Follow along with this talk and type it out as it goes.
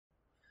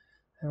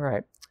All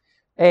right.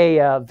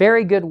 A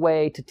very good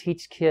way to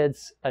teach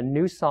kids a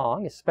new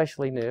song,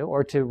 especially new,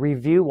 or to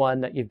review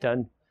one that you've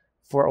done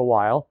for a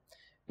while,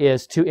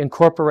 is to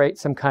incorporate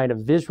some kind of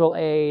visual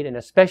aid, and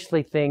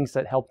especially things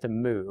that help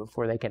them move,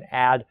 where they can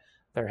add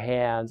their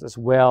hands as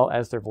well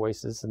as their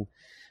voices. And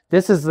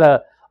this is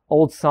the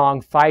old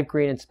song, Five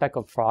Green and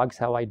Speckled Frogs,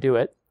 how I do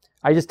it.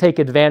 I just take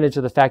advantage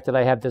of the fact that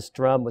I have this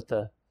drum with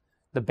the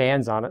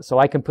bands on it, so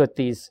I can put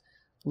these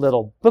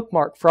little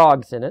bookmark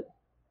frogs in it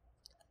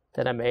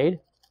that I made.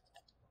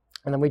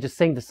 And then we just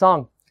sing the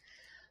song.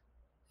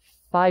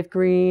 Five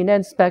green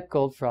and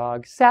speckled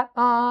frogs sat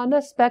on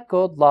a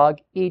speckled log,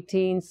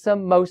 eating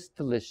some most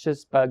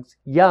delicious bugs.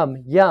 Yum,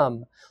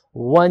 yum.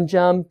 One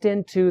jumped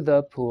into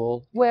the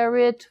pool where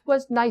it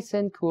was nice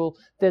and cool.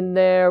 Then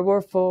there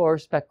were four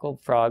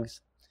speckled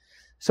frogs.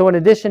 So in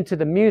addition to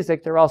the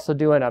music, they're also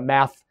doing a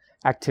math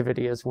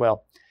activity as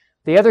well.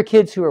 The other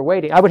kids who are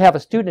waiting, I would have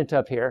a student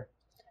up here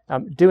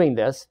doing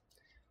this.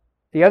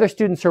 The other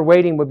students who are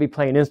waiting would be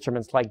playing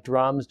instruments like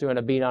drums, doing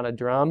a beat on a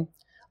drum.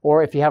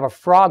 Or if you have a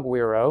frog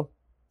wiro,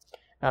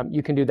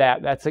 you can do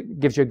that. That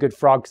gives you a good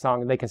frog song,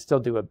 and they can still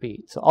do a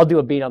beat. So I'll do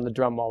a beat on the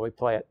drum while we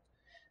play it.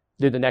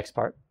 Do the next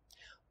part.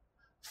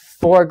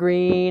 Four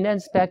green and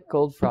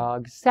speckled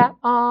frogs sat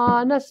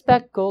on a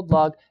speckled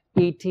log,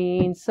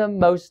 eating some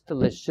most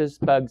delicious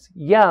bugs.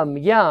 Yum,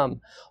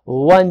 yum.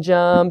 One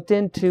jumped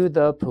into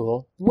the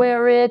pool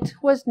where it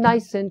was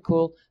nice and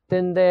cool.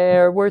 Then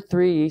there were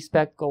three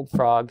speckled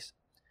frogs.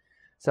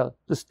 So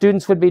the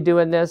students would be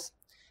doing this.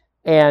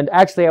 And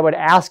actually, I would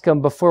ask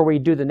them before we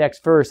do the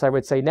next verse, I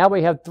would say, now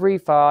we have three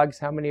frogs.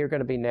 How many are going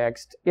to be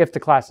next? If the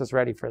class is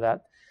ready for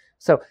that.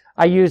 So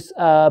I use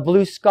a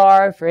blue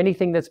scarf for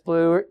anything that's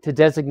blue to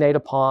designate a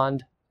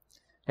pond.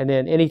 And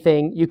then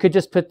anything, you could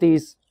just put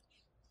these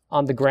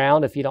on the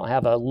ground if you don't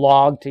have a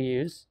log to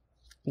use.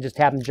 And just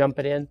have them jump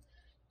it in.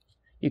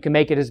 You can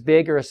make it as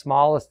big or as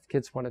small as the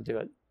kids want to do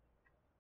it.